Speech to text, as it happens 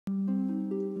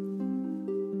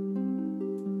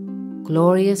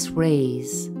Glorious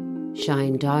rays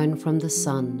shine down from the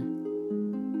sun,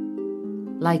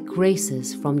 like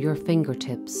graces from your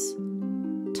fingertips,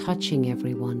 touching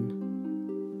everyone.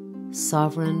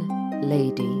 Sovereign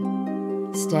Lady,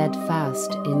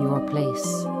 steadfast in your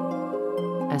place,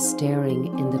 as staring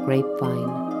in the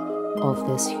grapevine of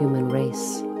this human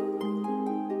race.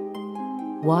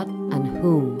 What and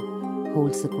whom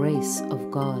holds the grace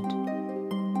of God?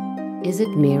 Is it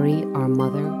Mary, our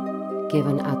mother,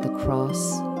 given at the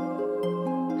cross?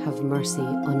 Have mercy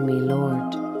on me,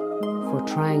 Lord, for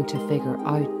trying to figure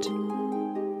out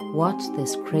what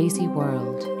this crazy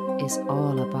world is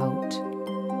all about.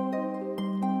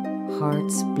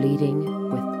 Hearts bleeding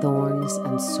with thorns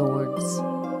and swords,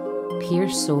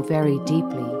 pierced so very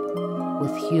deeply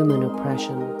with human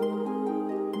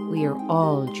oppression. We are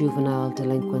all juvenile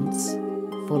delinquents,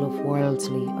 full of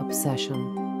worldly obsession.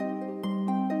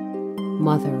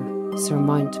 Mother,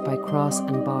 surmount by cross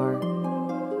and bar,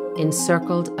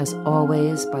 encircled as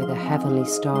always by the heavenly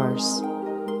stars,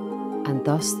 and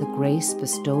thus the grace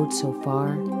bestowed so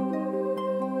far,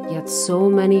 yet so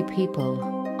many people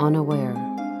unaware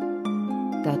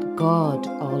that God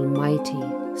Almighty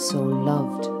so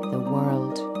loved the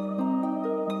world.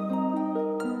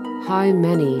 How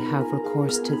many have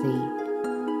recourse to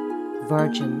thee,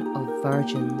 Virgin of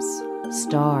virgins,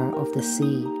 Star of the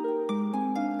sea,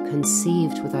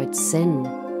 conceived without sin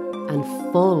and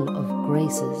full of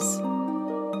graces.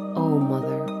 O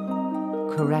Mother,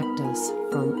 correct us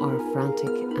from our frantic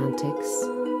antics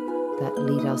that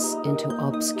lead us into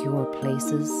obscure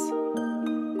places.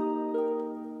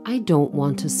 I don't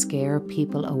want to scare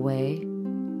people away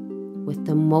with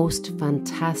the most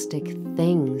fantastic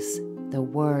things the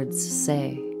words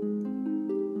say.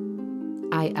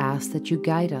 I ask that you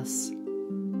guide us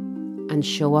and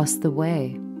show us the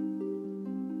way.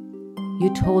 You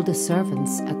told the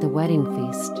servants at the wedding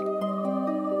feast,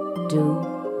 do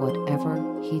whatever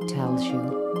he tells you.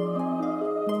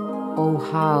 Oh,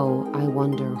 how I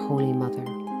wonder, Holy Mother,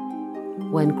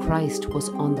 when Christ was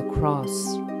on the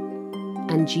cross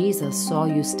and Jesus saw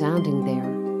you standing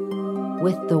there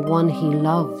with the one he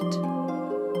loved,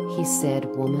 he said,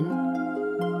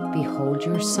 Woman, behold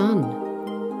your son.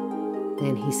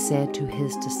 Then he said to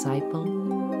his disciple,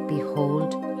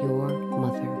 behold your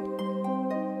mother.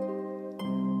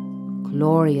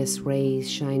 Glorious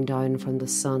rays shine down from the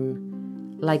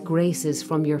sun, like graces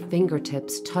from your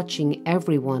fingertips touching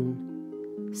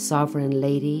everyone. Sovereign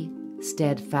Lady,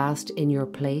 steadfast in your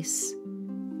place,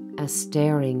 as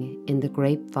staring in the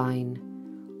grapevine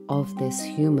of this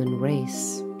human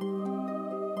race.